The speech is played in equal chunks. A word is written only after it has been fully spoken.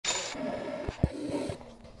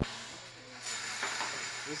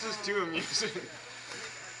This is too amusing.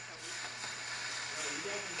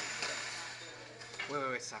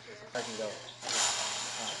 Wait, stop this. I can go.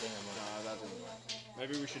 Oh, dang, I'm That didn't work.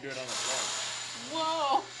 Maybe we should do it on the floor.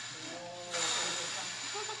 Whoa!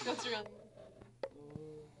 That's real.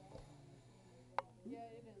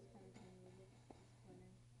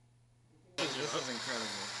 This is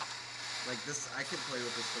incredible. Like this, I could play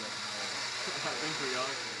with this for like hours. I think we are.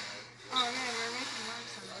 Oh man, we're making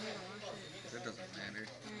marks on the wash. That doesn't matter.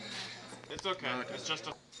 It's okay. No, it's just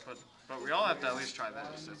a. But we all have to at least try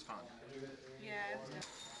this. It's fun. Yeah.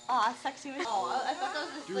 Aw, sexy. Oh, I thought that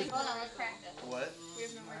was the Slinky. Hold on, let's practice. What? We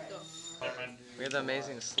have no more to go. We're the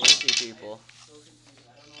amazing Slinky people.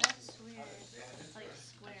 That's weird. It's like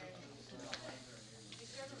squared.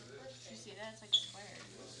 You see that? It's like squared.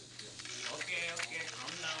 Okay,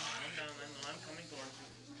 calm down. I'm coming towards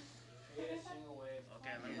you.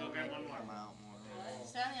 Okay, let me go get one more.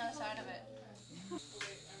 Stand on the other side of it.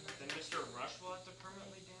 Then Mr. Rush will have to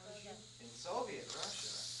permanently damage you? In Soviet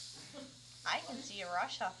Russia. I can see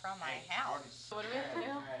Russia from my house. What do we have to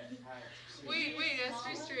do? Wait, that's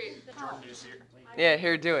too straight. Jordan, do you see it? Yeah,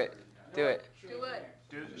 here, do it. Do it. Do what?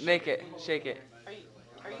 Make it. Shake it.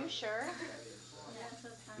 Are you sure?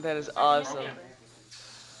 That is awesome.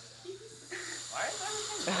 Why is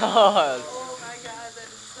everything? Oh my god, that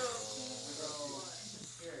is so cool.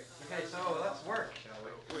 Okay, so let's work.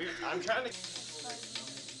 I'm trying to. That's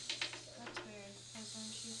weird, because when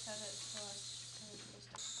she said it to us,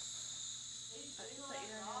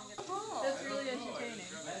 that's really entertaining.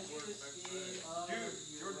 Dude,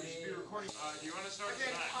 Jordan, you should be recording. Do you want to start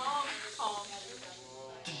Okay, tonight? calm.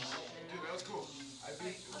 Dude, that was cool.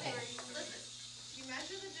 Okay, listen. You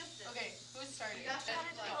measure the distance. Okay, who's starting?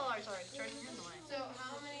 Oh, sorry. Jordan, you're in the way. So,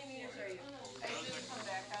 how many meters are you? I just come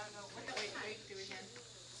back out and go, wait, do it again.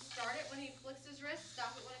 Start it when he flicks his wrist,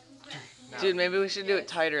 stop it when it comes back. Dude, maybe we should do it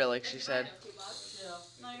tighter like she said.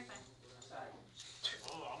 No, you're fine.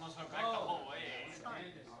 Oh, almost went back the whole way.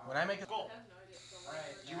 When I make a goal.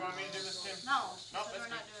 Do you want me to do this, Tim? No, Nope, we're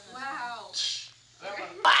that's not good. doing this.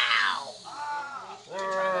 Wow.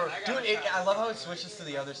 Wow! Dude, I love how it switches to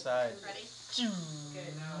the other side. Ready?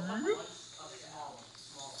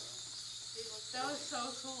 That was so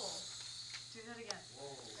cool. Do that again.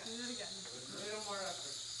 Do that again.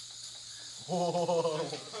 Whoa.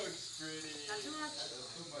 Looks pretty.